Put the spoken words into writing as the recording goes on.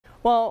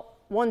Well,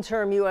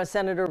 one-term U.S.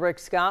 Senator Rick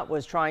Scott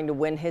was trying to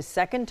win his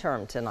second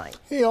term tonight.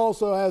 He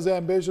also has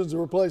ambitions of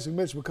replacing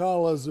Mitch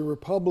McConnell as the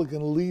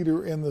Republican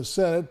leader in the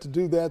Senate. To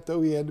do that,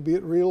 though, he had to be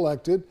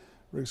reelected.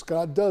 Rick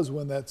Scott does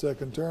win that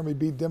second term. He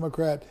beat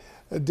Democrat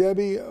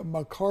Debbie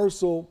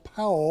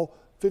McCarcel-Powell,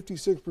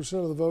 56%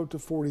 of the vote to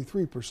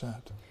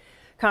 43%.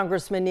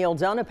 Congressman Neil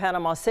Dunn of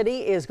Panama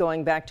City is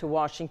going back to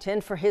Washington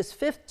for his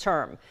fifth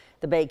term.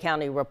 The Bay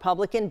County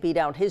Republican beat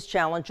out his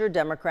challenger,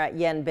 Democrat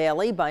Yen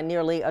Bailey, by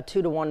nearly a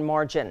 2-to-1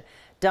 margin.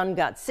 Dunn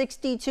got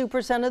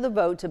 62% of the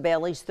vote to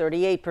Bailey's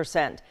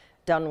 38%.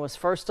 Dunn was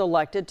first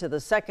elected to the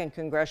 2nd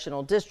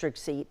Congressional District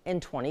seat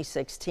in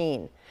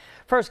 2016.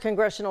 First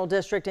Congressional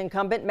District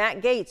incumbent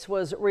Matt Gaetz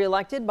was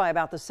reelected by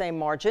about the same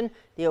margin.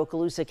 The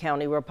Okaloosa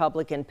County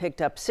Republican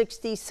picked up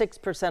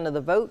 66% of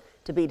the vote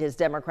to beat his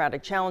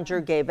Democratic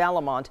challenger, Gabe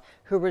Alamont,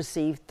 who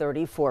received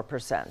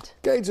 34%.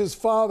 Gaetz's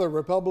father,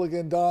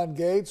 Republican Don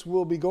Gaetz,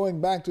 will be going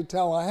back to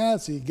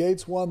Tallahassee.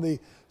 Gaetz won the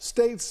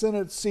state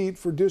Senate seat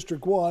for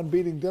District 1,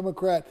 beating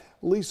Democrat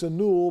Lisa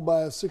Newell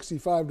by a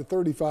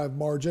 65-35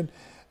 margin.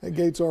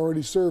 Gaetz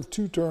already served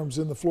 2 terms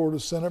in the Florida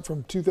Senate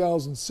from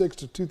 2006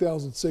 to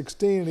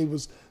 2016, and he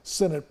was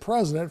Senate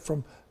President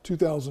from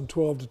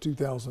 2012 to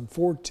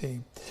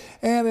 2014.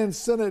 And in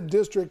Senate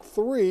District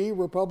 3,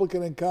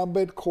 Republican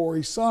incumbent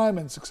Corey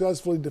Simon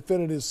successfully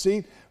defended his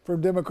seat from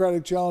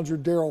Democratic challenger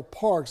Darrell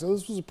Parks. Now,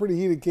 this was a pretty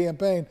heated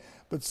campaign,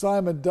 but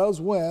Simon does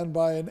win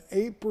by an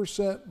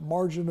 8%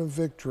 margin of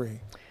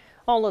victory.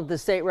 All of the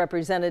state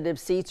representative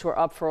seats were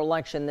up for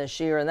election this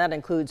year, and that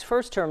includes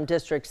first-term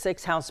District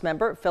 6 House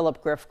member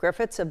Philip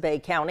Griffiths of Bay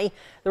County.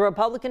 The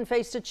Republican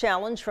faced a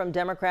challenge from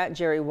Democrat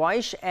Jerry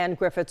Weish, and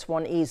Griffiths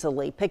won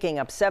easily, picking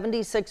up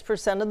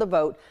 76% of the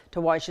vote to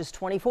Weich's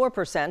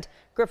 24%.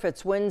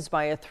 Griffiths wins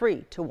by a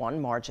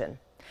 3-to-1 margin.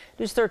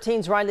 News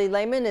 13's Riley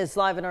Lehman is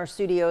live in our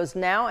studios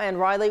now. And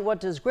Riley, what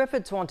does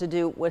Griffiths want to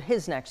do with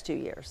his next 2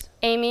 years?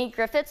 Amy,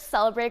 Griffiths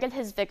celebrated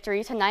his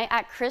victory tonight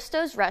at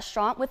Christo's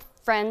restaurant with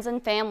friends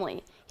and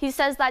family. He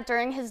says that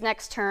during his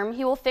next term,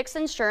 he will fix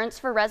insurance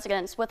for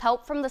residents with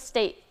help from the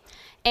state.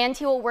 And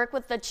he will work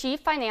with the Chief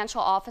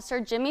Financial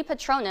Officer, Jimmy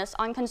Petronas,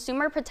 on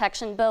consumer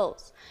protection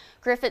bills.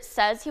 Griffiths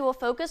says he will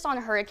focus on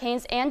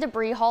hurricanes and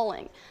debris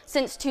hauling,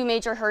 since 2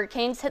 major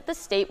hurricanes hit the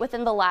state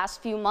within the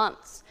last few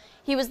months.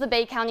 He was the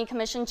Bay County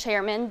Commission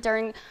chairman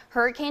during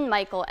Hurricane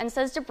Michael and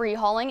says debris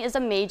hauling is a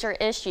major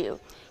issue.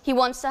 He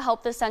wants to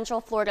help the Central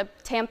Florida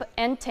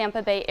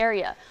Tampa Bay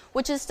area,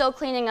 which is still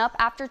cleaning up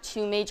after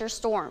 2 major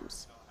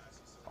storms.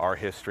 Our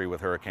history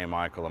with Hurricane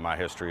Michael and my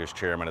history as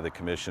chairman of the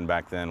commission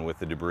back then with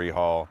the debris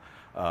haul,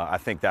 I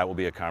think that will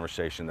be a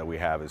conversation that we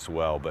have as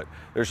well. But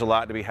there's a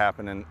lot to be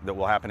happening that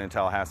will happen in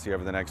Tallahassee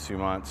over the next few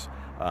months.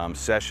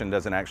 Session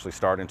doesn't actually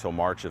start until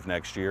March of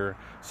next year,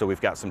 so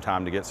we've got some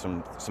time to get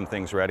some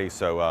things ready.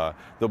 So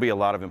there'll be a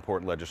lot of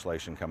important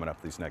legislation coming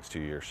up these next 2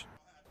 years.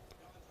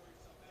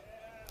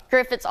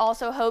 Griffiths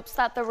also hopes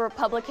that the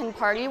Republican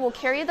Party will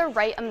carry the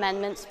right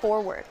amendments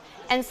forward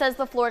and says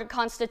the Florida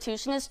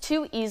Constitution is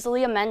too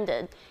easily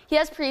amended. He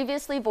has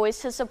previously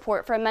voiced his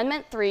support for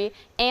Amendment 3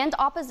 and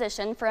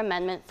opposition for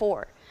Amendment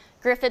 4.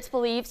 Griffiths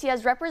believes he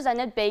has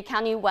represented Bay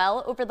County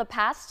well over the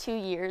past 2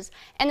 years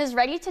and is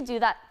ready to do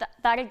that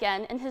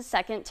again in his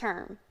second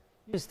term.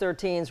 News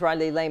 13's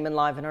Riley Lehman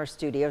live in our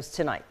studios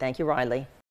tonight. Thank you, Riley.